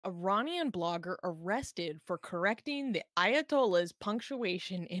Iranian blogger arrested for correcting the Ayatollah's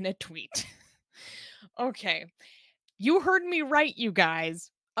punctuation in a tweet. Okay, you heard me right, you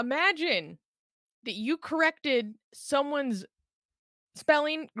guys. Imagine that you corrected someone's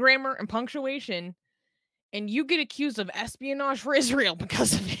spelling, grammar, and punctuation, and you get accused of espionage for Israel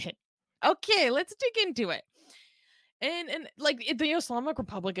because of it. Okay, let's dig into it. And like the Islamic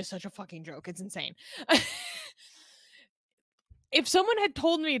Republic is such a fucking joke. It's insane. If someone had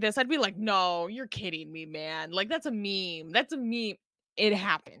told me this, I'd be like, no, you're kidding me, man. Like, that's a meme. That's a meme. It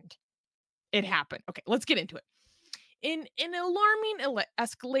happened. It happened. Okay, let's get into it. In an alarming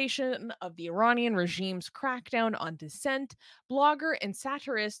escalation of the Iranian regime's crackdown on dissent, blogger and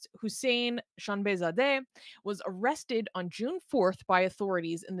satirist Hussein Shanbehzadeh was arrested on June 4th by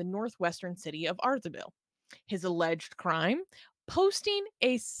authorities in the northwestern city of Ardabil. His alleged crime? Posting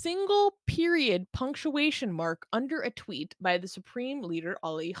a single period punctuation mark under a tweet by the Supreme Leader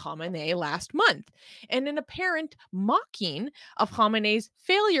Ali Khamenei last month, and an apparent mocking of Khamenei's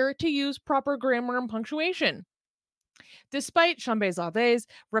failure to use proper grammar and punctuation. Despite Shanbehzadeh's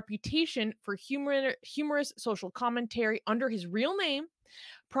reputation for humorous social commentary under his real name,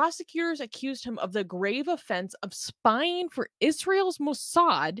 prosecutors accused him of the grave offense of spying for Israel's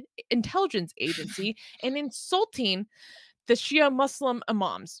Mossad intelligence agency and insulting the Shia Muslim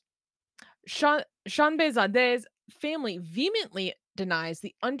imams. Shanbehzadeh's family vehemently denies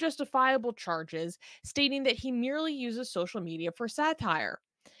the unjustifiable charges, stating that he merely uses social media for satire.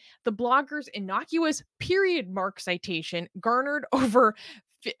 The blogger's innocuous period mark citation garnered over,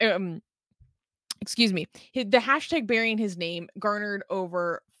 the hashtag bearing his name garnered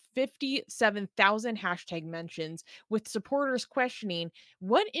over 57,000 hashtag mentions, with supporters questioning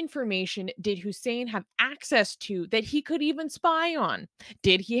what information did Hussein have access to that he could even spy on?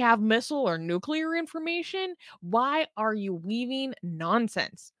 Did he have missile or nuclear information? Why are you weaving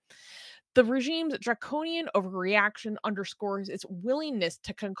nonsense? The regime's draconian overreaction underscores its willingness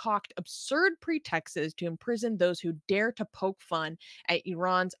to concoct absurd pretexts to imprison those who dare to poke fun at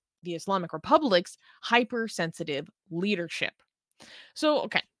the Islamic Republic's hypersensitive leadership. So,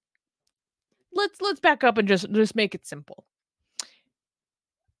 okay, let's back up and just make it simple.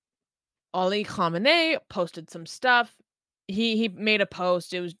 Ali Khamenei posted some stuff. He made a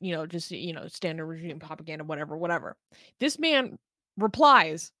post. It was just standard regime propaganda, whatever. This man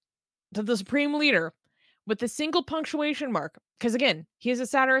replies to the supreme leader with a single punctuation mark. Because again, he is a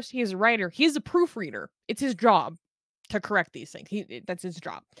satirist, he is a writer, he is a proofreader. It's his job to correct these things. That's his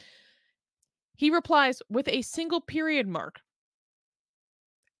job. He replies with a single period mark.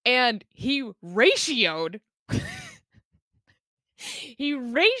 And he ratioed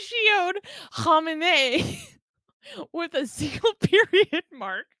Khamenei with a single period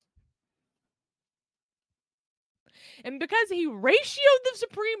mark. And because he ratioed the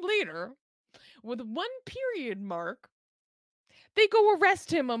supreme leader with one period mark, they go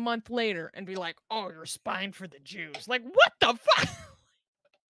arrest him a month later and be like, oh, you're spying for the Jews. Like, what the fuck?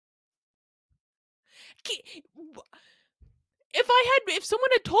 If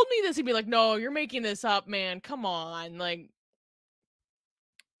someone had told me this, he'd be like, no, you're making this up, man. Come on. Like,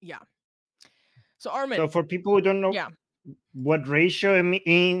 yeah. So, Armin. So for people who don't know what ratio it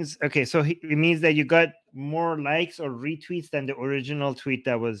means, okay, so it means that you got more likes or retweets than the original tweet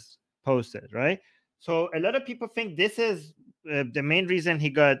that was posted, right? So a lot of people think this is the main reason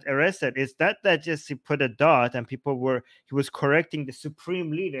he got arrested is that just he put a dot and he was correcting the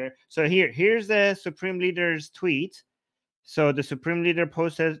supreme leader. So here's the supreme leader's tweet. So the supreme leader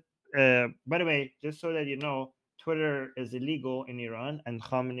posted, by the way, just so that you know, Twitter is illegal in Iran and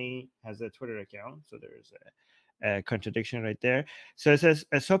Khamenei has a Twitter account. So there's a contradiction right there. So it says,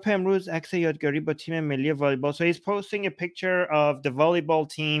 صبح امروز عکس یادگاری با تیم ملی volleyball. So he's posting a picture of the volleyball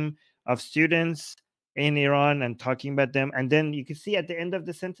team of students in Iran and talking about them. And then you can see at the end of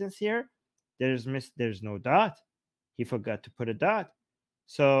the sentence here, there's no dot. He forgot to put a dot.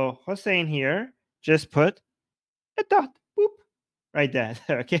 So Hossein here just put a dot. Boop. Right there.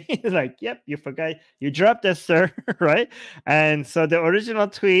 Okay. It's like, yep, you forgot. You dropped this, sir. Right. And so the original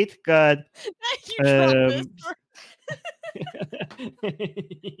tweet got you dropped this, sir.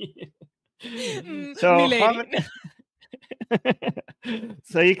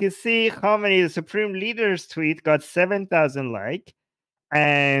 So you can see how many the supreme leader's tweet got 7,000 likes,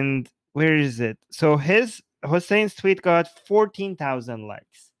 and where is it? So Hussein's tweet got 14,000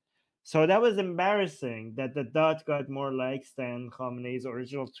 likes. So that was embarrassing that the dot got more likes than Khamenei's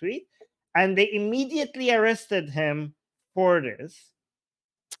original tweet, and they immediately arrested him for this,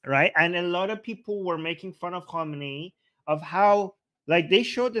 right? And a lot of people were making fun of Khamenei of how Like they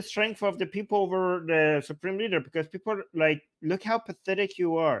showed the strength of the people over the supreme leader, because people are like, look how pathetic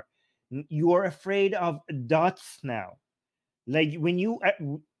you are. You are afraid of dots now. Like when you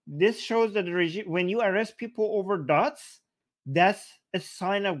this shows that the regime, when you arrest people over dots, that's a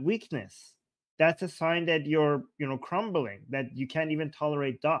sign of weakness. That's a sign that you're, crumbling, that you can't even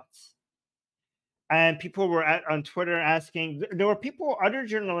tolerate dots. And people were on Twitter asking, there were people, other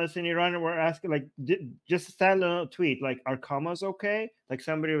journalists in Iran were asking, like, just a standalone tweet, like, are commas okay? Like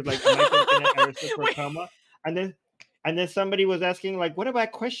somebody was like, am I going to get arrested for a comma? And then somebody was asking, like, what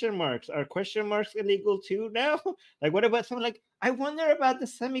about question marks? Are question marks illegal too now? Like, what about someone like, I wonder about the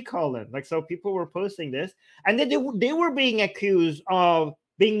semicolon. Like, so people were posting this, and then they were being accused of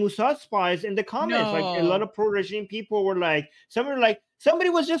being Mossad spies in the comments. Like a lot of pro-regime people were like, somebody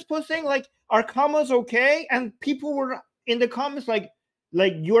was just posting like, are commas okay? And people were in the comments like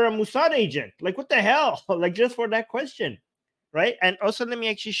you're a Mossad agent. Like, what the hell? Like, just for that question, right? And also, let me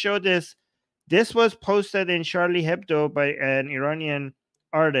actually show this. This was posted in Charlie Hebdo by an Iranian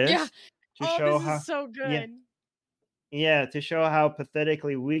artist to show this how is so good. Yeah, to show how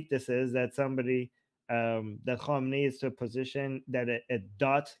pathetically weak this is, that somebody that Khamenei is to a position that a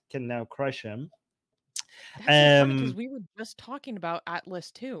dot can now crush him. That's so funny, because we were just talking about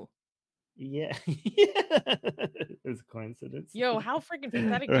Atlas too. Yeah. It's a coincidence. Yo, how freaking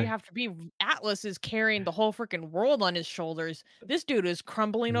pathetic do you have to be? Atlas is carrying the whole freaking world on his shoulders. This dude is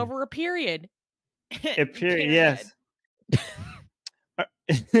crumbling over a period. A period, yes.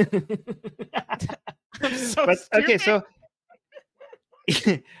 I'm so but stupid.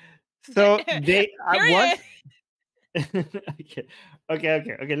 Okay, so they Period.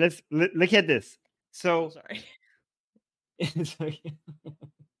 Okay. Let's look at this. So sorry.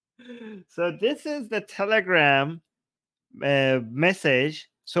 So this is the Telegram message.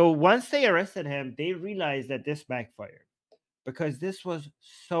 So once they arrested him, they realized that this backfired, because this was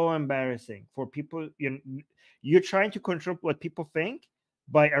so embarrassing for people. You're trying to control what people think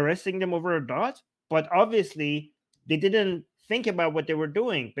by arresting them over a dot, but obviously they didn't think about what they were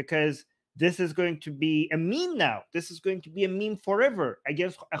doing, because this is going to be a meme now. This is going to be a meme forever. I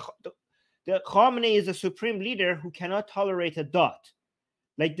guess the Khamenei is a supreme leader who cannot tolerate a dot.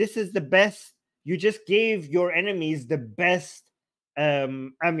 Like, this is the best. You just gave your enemies the best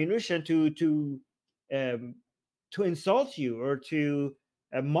ammunition to insult you or to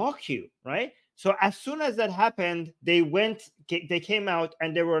mock you, right? So as soon as that happened, they came out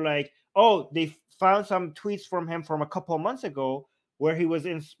and they were like, oh, they found some tweets from him from a couple of months ago where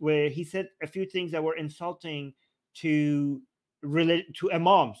he said a few things that were insulting to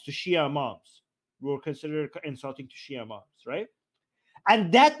imams, to Shia imams, were considered insulting to Shia imams, right?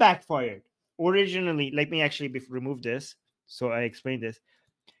 And that backfired. Originally, let me actually remove this so I explain this.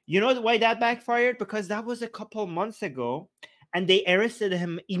 You know why that backfired? Because that was a couple months ago, and they arrested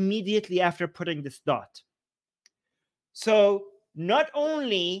him immediately after putting this dot. So not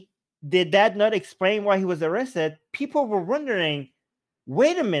only did that not explain why he was arrested, people were wondering,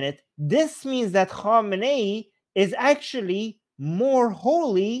 wait a minute, this means that Khamenei is actually more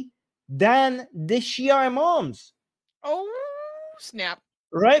holy than the Shia imams. Oh, snap.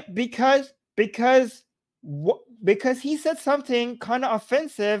 Right? Because he said something kind of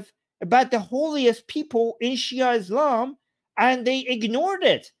offensive about the holiest people in Shia Islam, and they ignored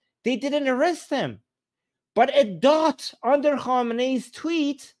it. They didn't arrest him. But a dot under Khamenei's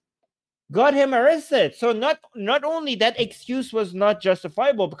tweet got him arrested. So not only that excuse was not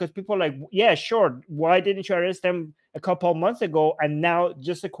justifiable, because people are like, yeah, sure, why didn't you arrest him a couple of months ago, and now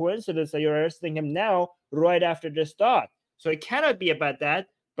just a coincidence that you're arresting him now right after this dot? So it cannot be about that.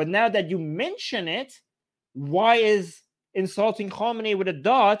 But now that you mention it, why is insulting Khamenei with a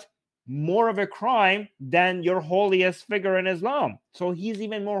dot more of a crime than your holiest figure in Islam? So he's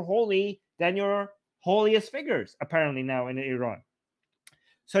even more holy than your holiest figures, apparently, now in Iran.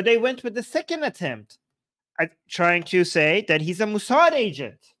 So they went with the second attempt at trying to say that he's a Mossad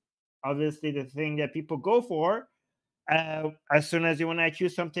agent. Obviously, the thing that people go for as soon as you want to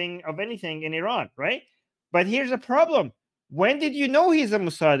accuse something of anything in Iran, right? But here's the problem. When did you know he's a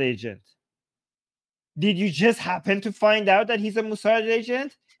Mossad agent? Did you just happen to find out that he's a Mossad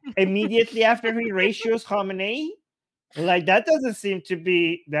agent immediately after he ratios Khamenei? Like, that doesn't seem to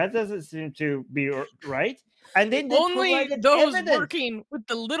be right. And then they only those evidence. working with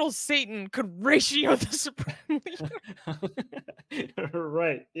the little Satan could ratio the supreme leader.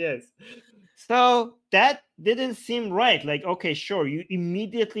 Right, yes. So that didn't seem right. Like, okay, sure, you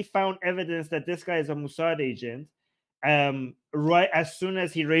immediately found evidence that this guy is a Mossad agent right as soon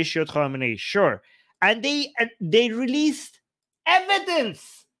as he ratioed Khamenei, sure. And they released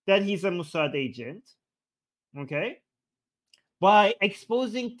evidence that he's a Mossad agent, okay? by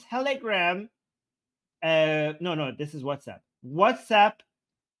exposing Telegram. No, this is WhatsApp. WhatsApp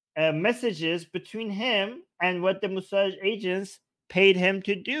messages between him and what the Mossad agents paid him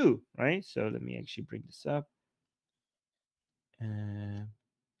to do, right? So let me actually bring this up.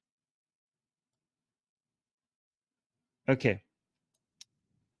 Okay,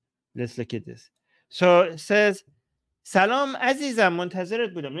 let's look at this. So it says, Salam azizam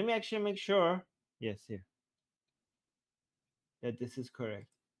muntazirat budam. Let me actually make sure. Yes, here. That this is correct.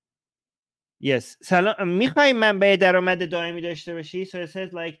 Yes. Salam میخوای منبع درآمد دائمی داشته باشی. So it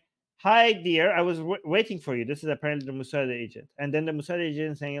says like, hi dear, I was waiting for you. This is apparently the Mossad agent. And then the Mossad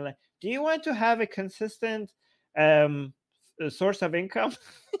agent saying like, do you want to have a consistent source of income?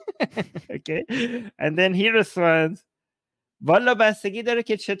 Okay. And then he responds, والا بستگی داره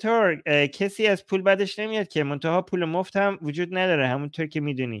که چطور کسی از پول بدش نمیاد که منتها پول مفت هم وجود نداره همونطور که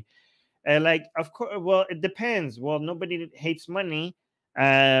میدونی. Like, of course, well, it depends. Well, nobody hates money.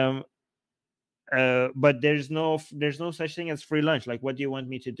 But there's no such thing as free lunch. Like, what do you want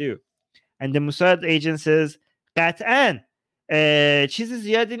me to do? And the Mossad agent says, قطعاً چیز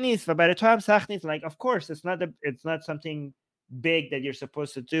زیادی نیست و برای تو هم سخت نیست. Like, of course, it's not something big that you're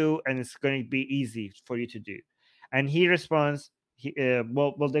supposed to do, and it's going to be easy for you to do. And he responds,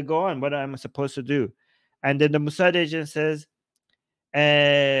 well, they go on. What am I supposed to do? And then the Mossad agent says,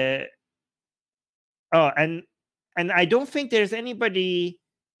 and I don't think there's anybody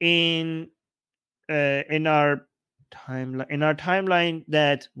in our timeline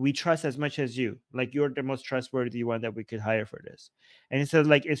that we trust as much as you. Like, you're the most trustworthy one that we could hire for this. And he says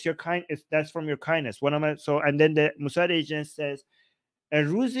like, that's from your kindness. What am I? So, and then the Mossad agent says,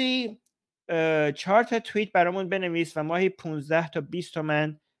 روزی 4 تا توییت برامون بنویس و ماهی 15 تا 20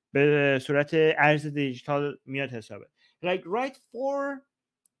 تومن به صورت ارز دیجیتال میاد حسابه. Like, write 4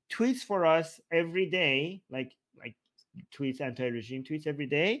 tweets for us every day, like tweets, anti-regime tweets every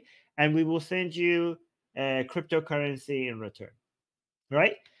day, and we will send you cryptocurrency in return,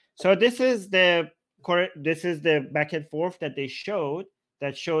 right? So this is the back and forth that they showed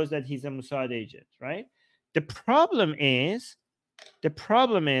that shows that he's a Mossad agent, right? The problem is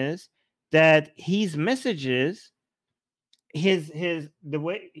that his messages, the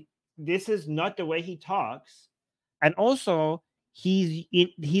way, this is not the way he talks, and also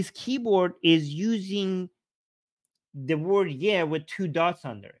his keyboard is using the word yeah with 2 dots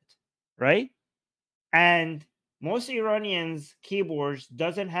under it, right? And most Iranians' keyboards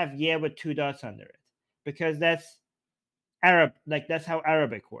doesn't have yeah with 2 dots under it, because that's Arab, like that's how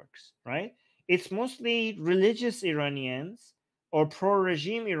Arabic works, right? It's mostly religious Iranians or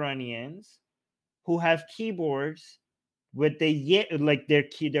pro-regime Iranians who have keyboards with the yeah, like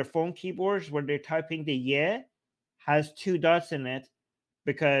their phone keyboards where they're typing the yeah has 2 dots in it,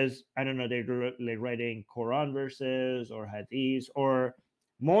 because I don't know, they're writing Quran verses or hadiths. Or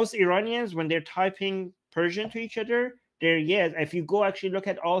most Iranians, when they're typing Persian to each other, they're yes. If you go actually look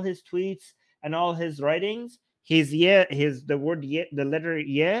at all his tweets and all his writings, the word yeah, the letter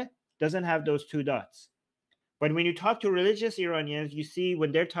yeah doesn't have those 2 dots. But when you talk to religious Iranians, you see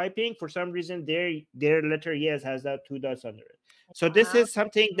when they're typing, for some reason their letter yes has that 2 dots under it. So this is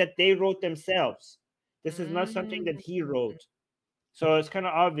something that they wrote themselves. This is not something that he wrote. So it's kind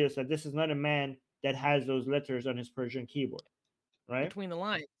of obvious that this is not a man that has those letters on his Persian keyboard, right? Between the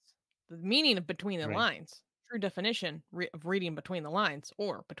lines. The meaning of between the lines. True definition of reading between the lines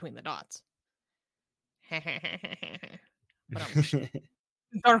or between the dots. But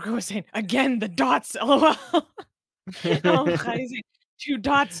Darko was saying, again, the dots, lol. Oh, 2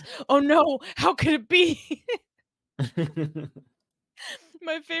 dots. Oh no, how could it be?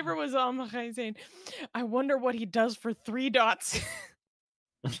 My favorite was saying, I wonder what he does for 3 dots.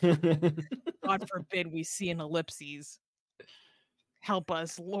 God forbid we see an ellipses. Help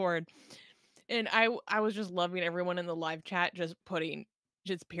us, Lord. And I was just loving everyone in the live chat just putting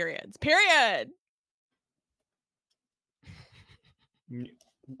just periods. Period.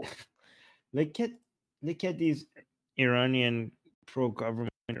 Look at these Iranian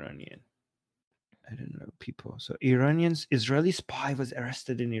pro-government Iranian. I don't know, people. So Israeli spy was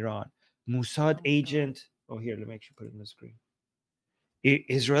arrested in Iran. Mossad agent. Oh, here, let me actually put it on the screen.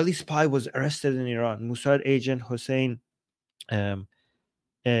 Israeli spy was arrested in Iran. Mossad agent Hossein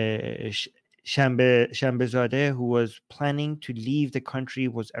Shambezadeh, who was planning to leave the country,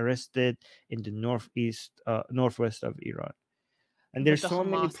 was arrested in the northwest of Iran. And there's so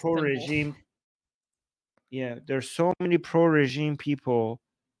many pro-regime. Yeah, there's so many pro-regime people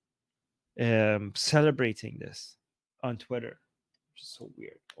celebrating this on Twitter, which is so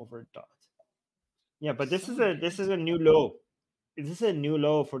weird. Over a dot. Yeah, but this is a new low. This is a new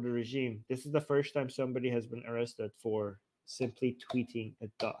low for the regime. This is the first time somebody has been arrested for simply tweeting a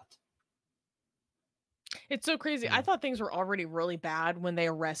dot. It's so crazy. I thought things were already really bad when they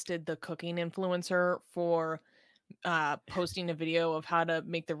arrested the cooking influencer for posting a video of how to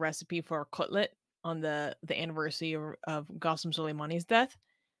make the recipe for a cutlet on the anniversary of Qasem Soleimani's death.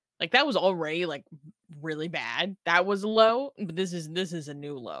 Like that was already like really bad. That was low, but this is a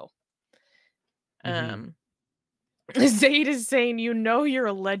new low. Zaid is saying, you know, you're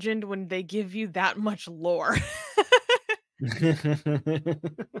a legend when they give you that much lore.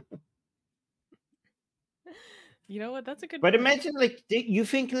 You know what? That's a good But point. imagine, like, you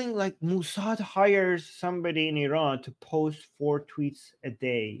thinking like Mossad hires somebody in Iran to post 4 tweets a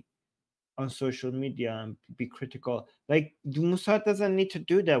day on social media and be critical. Like, Mossad doesn't need to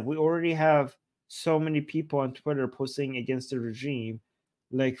do that. We already have so many people on Twitter posting against the regime.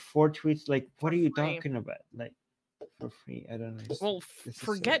 Like 4 tweets. Like, what are you talking about? Like, for free? I don't know. Well,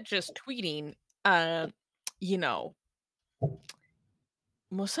 forget just tweeting. You know,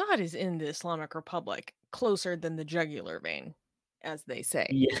 Mossad is in the Islamic Republic closer than the jugular vein, as they say.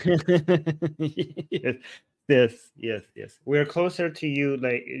 Yeah. Yes. We're closer to you.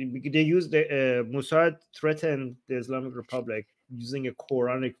 Like, they use the Mossad threatened the Islamic Republic using a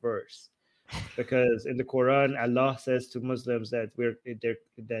Quranic verse, because in the Quran, Allah says to Muslims that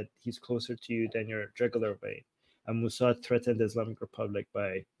that He's closer to you than your jugular vein. And Mossad threatened the Islamic Republic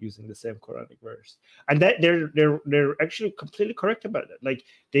by using the same Quranic verse, and that they're actually completely correct about it. Like,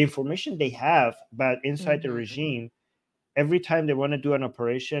 the information they have about inside the regime, every time they want to do an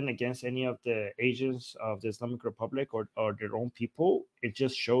operation against any of the agents of the Islamic Republic or their own people, it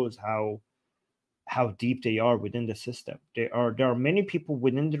just shows how deep they are within the system. There are many people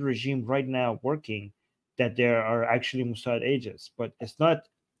within the regime right now working that there are actually Mossad agents, but it's not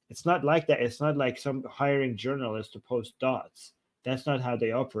like that. It's not like some hiring journalists to post dots. That's not how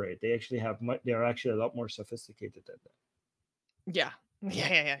they operate. They actually they're actually a lot more sophisticated than that. Yeah.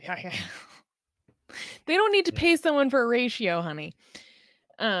 They don't need to pay someone for a ratio, honey.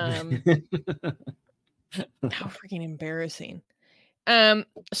 How freaking embarrassing.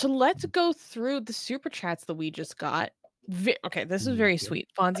 So let's go through the super chats that we just got. Okay, this is very sweet.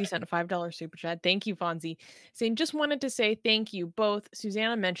 Fonzie sent a $5 super chat. Thank you, Fonzie. Saying, just wanted to say thank you both.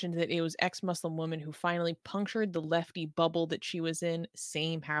 Susanna mentioned that it was ex-Muslim woman who finally punctured the lefty bubble that she was in.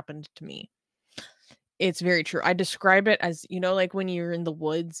 Same happened to me. It's very true. I describe it as, you know, like when you're in the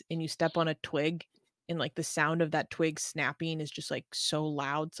woods and you step on a twig and like the sound of that twig snapping is just like so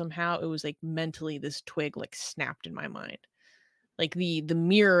loud somehow. It was like mentally this twig like snapped in my mind. Like the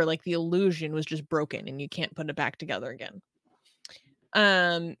mirror, like the illusion was just broken and you can't put it back together again.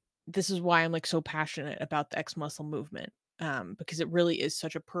 This is why I'm like so passionate about the ex-Muslim movement. Because it really is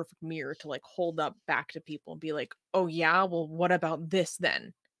such a perfect mirror to like hold up back to people and be like, oh yeah, well, what about this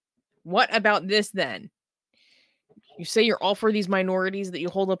then? What about this then? You say you're all for these minorities that you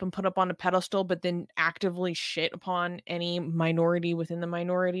hold up and put up on a pedestal, but then actively shit upon any minority within the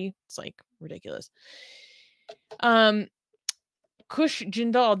minority. It's like ridiculous. Kush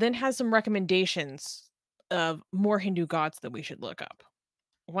Jindal then has some recommendations of more Hindu gods that we should look up.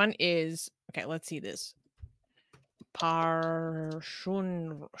 One is, okay, let's see this. Parshunram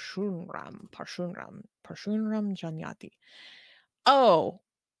Janyati. Oh.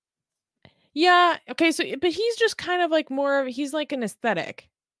 Yeah, okay, so but he's just kind of like he's like an aesthetic.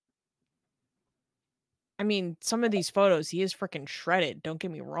 I mean, some of these photos, he is freaking shredded, don't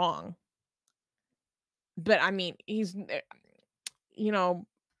get me wrong. But I mean, he's, you know,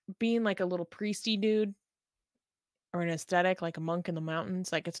 being like a little priesty dude or an aesthetic, like a monk in the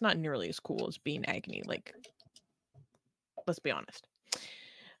mountains, like it's not nearly as cool as being Agni. Like, let's be honest.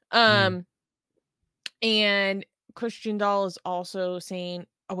 And Christian Doll is also saying,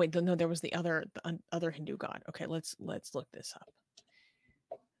 oh wait, no, there was the other Hindu god. Okay, let's look this up.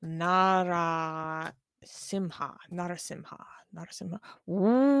 Narasimha.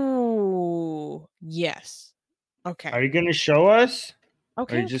 Ooh, yes. Okay. Are you gonna show us?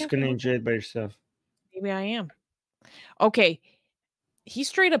 Okay. Or are you just gonna enjoy it by yourself? Maybe I am. Okay. He's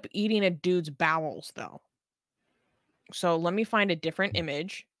straight up eating a dude's bowels, though. So let me find a different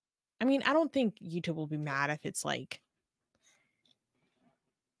image. I mean, I don't think YouTube will be mad if it's like,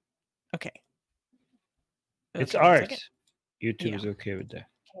 okay. It's art. YouTube is okay with that.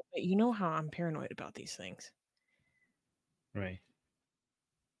 But you know how I'm paranoid about these things. Right.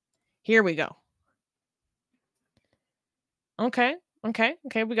 Here we go. Okay.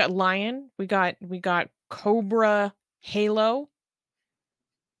 We got lion. We got cobra halo.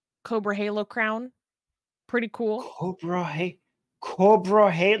 Cobra halo crown. Pretty cool.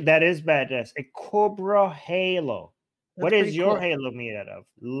 Cobra halo. That is badass. A cobra halo. What is your halo made out of?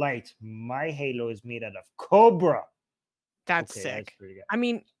 Light. My halo is made out of cobra. That's Okay, that's sick. pretty good. I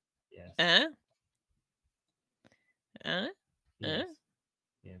mean, Yes. uh, Yes.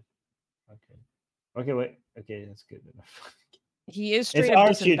 Yeah. Okay. Okay, wait. Okay, that's good enough. he is It's straight up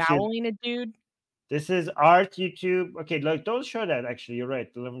art YouTube. disemboweling a dude. This is art YouTube. Okay, look, don't show that. Actually, you're right.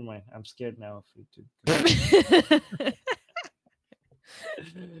 Never mind. I'm scared now of YouTube.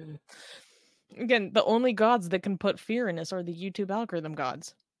 Again, the only gods that can put fear in us are the YouTube algorithm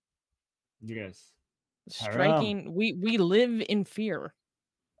gods. Yes. Striking. We live in fear.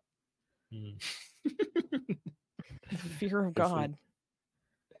 Mm. The fear of That's God.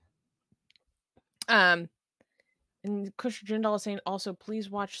 And Kush Jindal is saying also,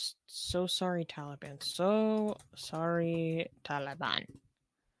 please watch So Sorry Taliban. So Sorry Taliban.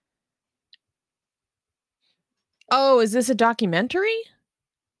 Oh, is this a documentary?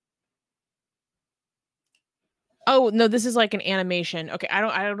 Oh, no, this is like an animation. Okay, I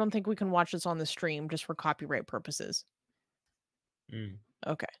don't think we can watch this on the stream just for copyright purposes.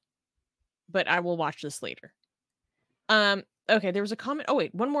 Okay. But I will watch this later. Okay, there was a comment. Oh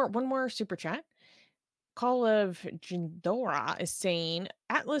wait, one more super chat. Call of Jindora is saying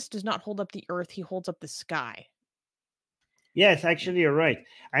Atlas does not hold up the earth, he holds up the sky. Yes, actually, you're right.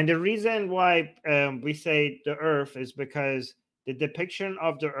 And the reason why we say the Earth is because the depiction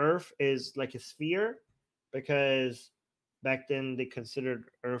of the Earth is like a sphere, because back then they considered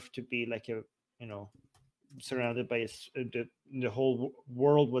Earth to be like a, surrounded by the whole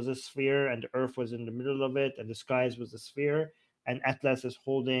world was a sphere, and the Earth was in the middle of it, and the skies was a sphere, and Atlas is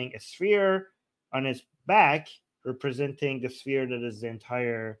holding a sphere on his back, representing the sphere that is the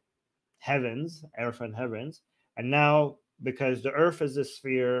entire heavens, Earth and heavens. And now, because the Earth is a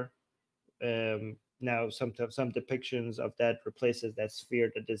sphere, now some depictions of that replaces that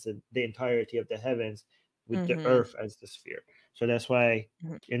sphere that is the entirety of the heavens with the Earth as the sphere. So that's why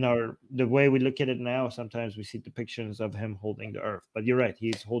the way we look at it now, sometimes we see depictions of him holding the Earth. But you're right,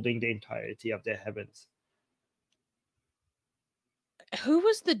 he's holding the entirety of the heavens. Who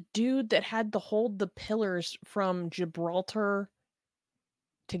was the dude that had to hold the pillars from Gibraltar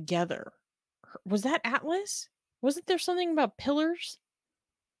together? Was that Atlas? Wasn't there something about pillars?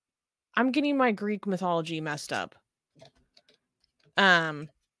 I'm getting my Greek mythology messed up.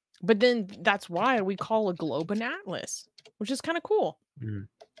 But then that's why we call a globe an atlas, which is kind of cool.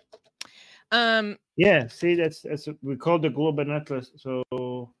 Yeah, see, that's we call the globe an atlas. So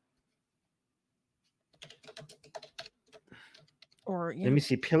or let me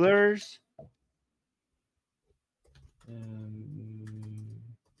see, pillars.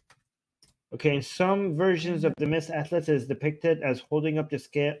 Okay, in some versions of the myth, Atlas is depicted as holding up the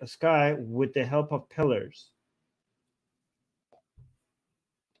sky with the help of pillars.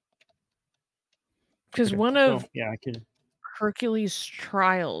 Because one of I can. Hercules'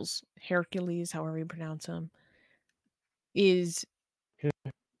 trials, Hercules, however you pronounce him, is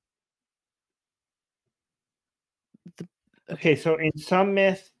Okay, so in some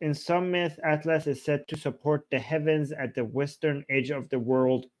myth, Atlas is said to support the heavens at the western edge of the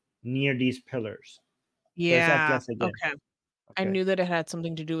world near these pillars. Yeah. So okay. I knew that it had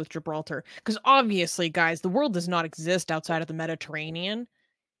something to do with Gibraltar. Because obviously, guys, the world does not exist outside of the Mediterranean.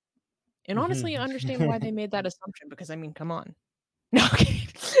 And honestly, I understand why they made that assumption. Because I mean, come on. No. Okay.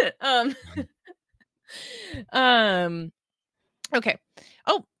 Okay.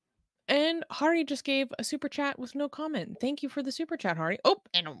 Oh, and Hari just gave a super chat with no comment. Thank you for the super chat, Hari. Oh,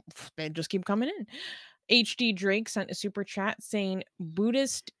 and they just keep coming in. HD Drake sent a super chat saying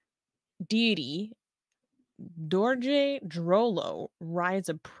Buddhist deity Dorje Drolo rides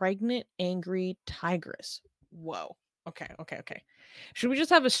a pregnant, angry tigress. Whoa. Okay. Should we just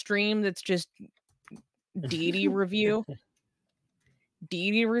have a stream that's just deity review?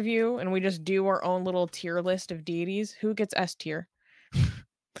 Deity review, and we just do our own little tier list of deities. Who gets S tier?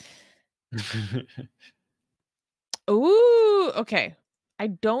 Ooh, okay. I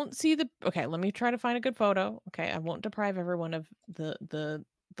don't see the. Okay, let me try to find a good photo. Okay, I won't deprive everyone of the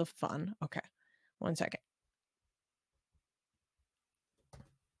fun. Okay, 1 second.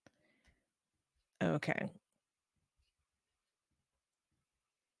 Okay.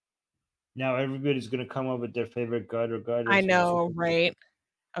 Now everybody's gonna come up with their favorite god or goddess. I know, right?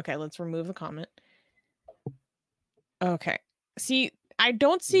 Okay, let's remove the comment. Okay. See, I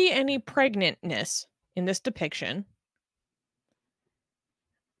don't see any pregnantness in this depiction.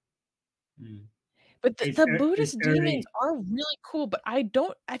 But the Buddhist demons are really cool, but I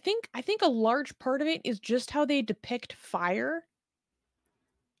think a large part of it is just how they depict fire.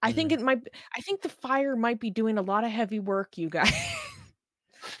 I think the fire might be doing a lot of heavy work, you guys.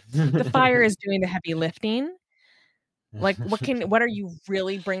 The fire is doing the heavy lifting. Like what are you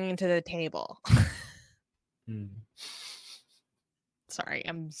really bringing to the table? Sorry,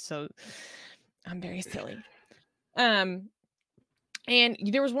 I'm very silly. And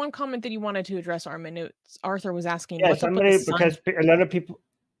there was one comment that you wanted to address, Armin. Arthur was asking, Yeah, what's up with the somebody, sun? because a lot of people,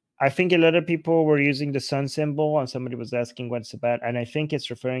 I think a lot of people were using the sun symbol, and somebody was asking what's about, and I think it's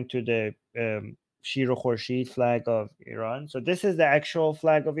referring to the Shiro Khorshid flag of Iran. So this is the actual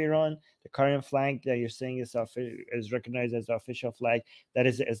flag of Iran. The current flag that you're saying is recognized as the official flag. That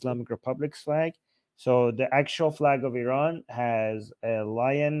is the Islamic Republic's flag. So the actual flag of Iran has a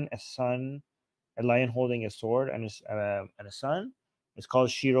lion, a sun, a lion holding a sword, and a sun. It's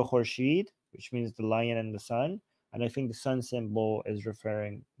called Shiro Khorshid, which means the lion and the sun. And I think the sun symbol is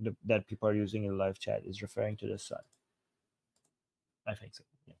referring that people are using in live chat is referring to the sun. I think so.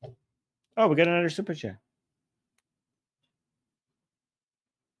 Yeah. Oh, we got another super chat.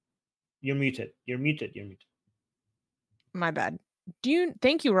 You're muted. You're muted. You're muted. My bad.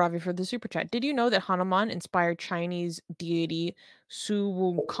 Thank you, Ravi, for the super chat. Did you know that Hanuman inspired Chinese deity Su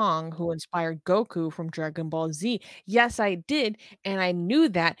Wukong, who inspired Goku from Dragon Ball Z? Yes, I did, and I knew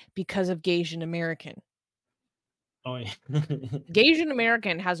that because of Gasian American. Oh, yeah. Gasian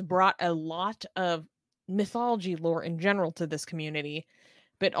American has brought a lot of mythology lore in general to this community,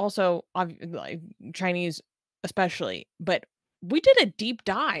 but also like Chinese especially. But we did a deep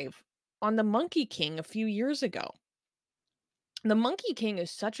dive on the Monkey King a few years ago. The Monkey King is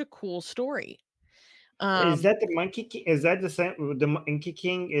such a cool story. Is that the Monkey King? Is that the same? The Monkey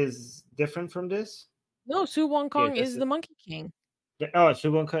King is different from this? No, Su Wukong is the Monkey King. Oh,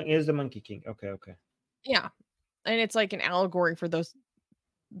 Su Wukong is the Monkey King. Okay, okay. Yeah, and it's like an allegory for the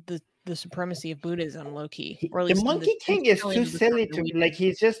supremacy of Buddhism, low key, or at The least Monkey King is too silly to like.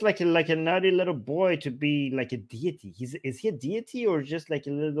 He's just like a naughty little boy to be like a deity. Is he a deity or just like a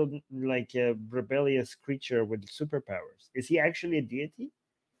little like a rebellious creature with superpowers? Is he actually a deity?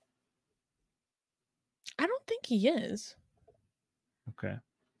 I don't think he is. Okay,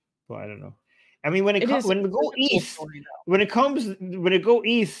 well, I don't know. I mean, when we go east, when it go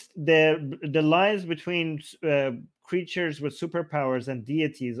east, the lines between creatures with superpowers and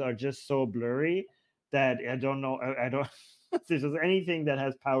deities are just so blurry that I don't know. I don't. There's just anything that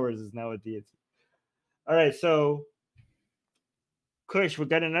has powers is now a deity. All right, so Kush, we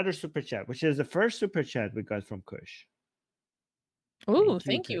got another super chat, which is the first super chat we got from Kush. Ooh,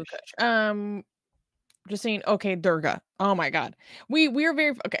 thank you, Kush. Just saying. Okay, Durga. Oh my God, we're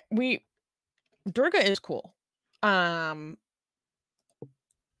very okay. Durga is cool.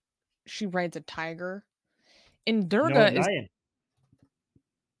 She rides a tiger, and Durga is. Lion.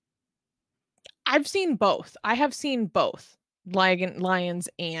 I've seen both. I have seen both lions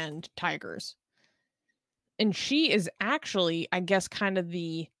and tigers. And she is actually, I guess, kind of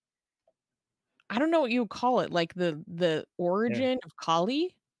I don't know what you would call it, like the origin of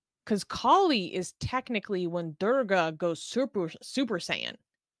Kali, because Kali is technically when Durga goes Super Saiyan.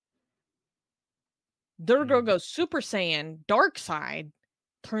 Durga goes Super Saiyan, dark side,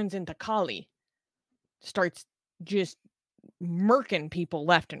 turns into Kali, starts just murking people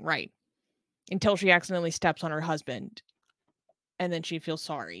left and right until she accidentally steps on her husband, and then she feels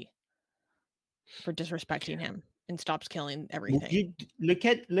sorry for disrespecting him and stops killing everything. Would you look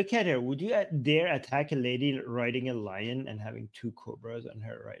at her? Would you dare attack a lady riding a lion and having two cobras on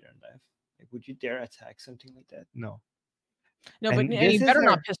her right and left? Like, would you dare attack something like that? No. No, but you better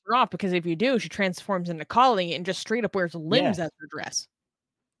not piss her off, because if you do, she transforms into Kali and just straight up wears limbs as her dress.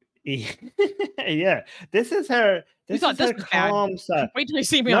 Yeah, this is her. This is her calm side. Wait till you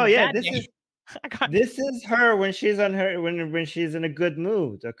see me on a bad day. This is her when she's on her when she's in a good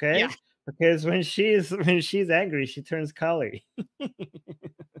mood. Okay. Yeah. Because when she's angry, she turns Kali.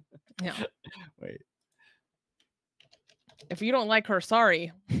 Yeah. Wait. If you don't like her,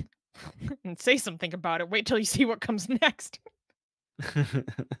 sorry, and say something about it. Wait till you see what comes next.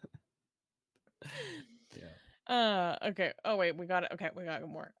 Yeah. Okay. Oh wait, we got it. Okay, we got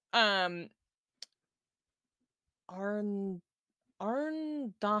more.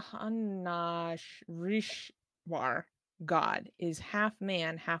 Arndahanashrishwar God is half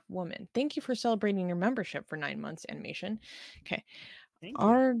man, half woman. Thank you for celebrating your membership for 9 months, animation. Okay.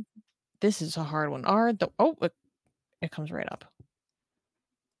 This is a hard one. It comes right up.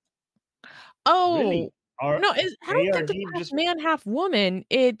 Oh, really? No, I don't think it's half man, half woman.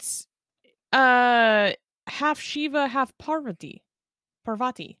 It's half Shiva, half Parvati.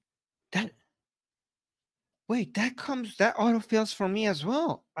 That autofills for me as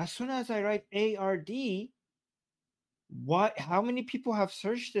well. As soon as I write ARD, how many people have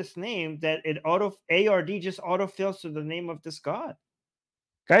searched this name that ARD just autofills to the name of this god?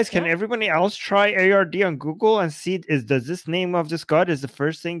 Guys, can everybody else try ARD on Google and see does this name of this god is the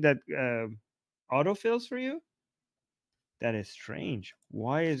first thing that autofills for you? That is strange.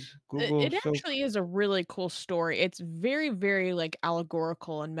 Why is Google It so... actually is a really cool story. It's very, very like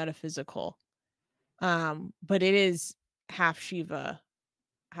allegorical and metaphysical. But it is half Shiva,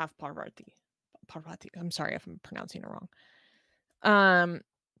 half Parvati. Parvati. I'm sorry if I'm pronouncing it wrong.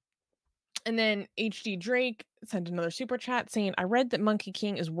 And then HD Drake sent another super chat saying, I read that Monkey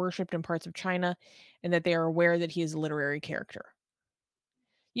King is worshipped in parts of China and that they are aware that he is a literary character.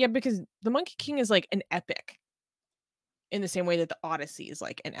 Yeah, because the Monkey King is like an epic in the same way that the Odyssey is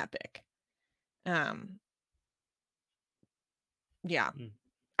like an epic. Yeah. Mm.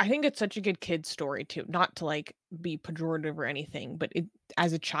 I think it's such a good kid story too. Not to like be pejorative or anything, but it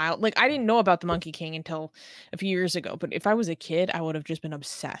as a child, like I didn't know about the Monkey King until a few years ago. But if I was a kid, I would have just been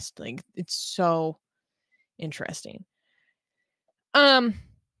obsessed. Like it's so interesting.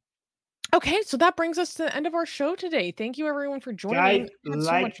 Okay, so that brings us to the end of our show today. Thank you everyone for joining. Guys, I had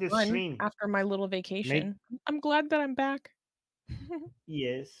so like much the fun stream. after my little vacation. I'm glad that I'm back.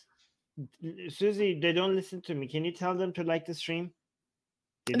 Yes. Susie, they don't listen to me. Can you tell them to like the stream?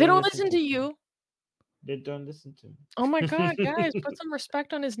 They don't listen to you. They don't listen to me. Oh my god, guys, put some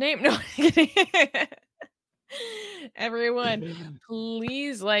respect on his name. No, I'm kidding. Everyone,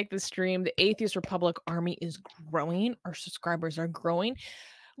 please like the stream. The Atheist Republic army is growing. Our subscribers are growing.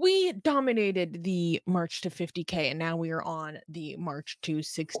 We dominated the march to 50K, and now we are on the march to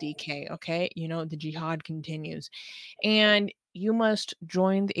 60K. Okay, you know, the jihad continues, and you must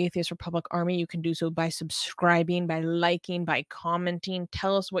join the Atheist Republic army. You can do so by subscribing, by liking, by commenting.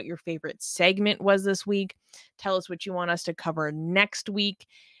 Tell us what your favorite segment was this week. Tell us what you want us to cover next week.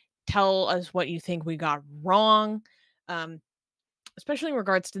 Tell us what you think we got wrong, especially in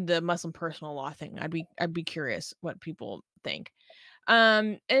regards to the Muslim personal law thing. I'd be curious what people think.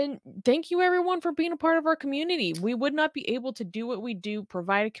 And thank you everyone for being a part of our community. We would not be able to do what we do,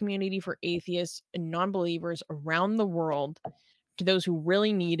 provide a community for atheists and non-believers around the world, to those who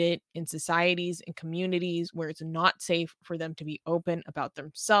really need it, in societies and communities where it's not safe for them to be open about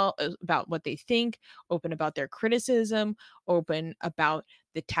themselves, about what they think, open about their criticism, open about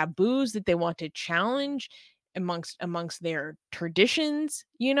the taboos that they want to challenge amongst their traditions.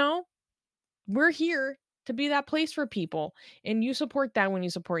 You know, we're here to be that place for people, and you support that when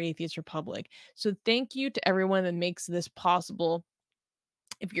you support Atheist Republic. So thank you to everyone that makes this possible.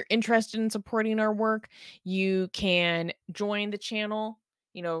 If you're interested in supporting our work, you can join the channel,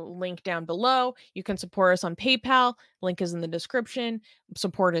 you know, link down below. You can support us on PayPal, link is in the description.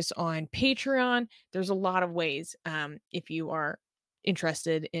 Support us on Patreon. There's a lot of ways if you are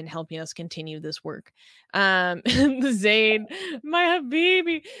interested in helping us continue this work. Zayn, my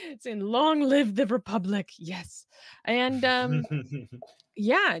habibi, saying long live the Republic. Yes. And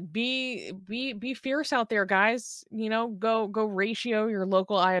yeah, be fierce out there, guys. You know, go ratio your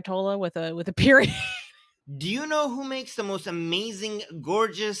local Ayatollah with a period. Do you know who makes the most amazing,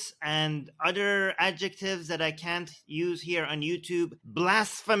 gorgeous, and other adjectives that I can't use here on YouTube,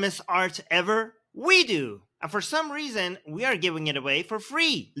 blasphemous art ever? We do! And for some reason, we are giving it away for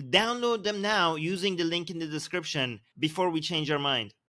free. Download them now using the link in the description before we change our mind.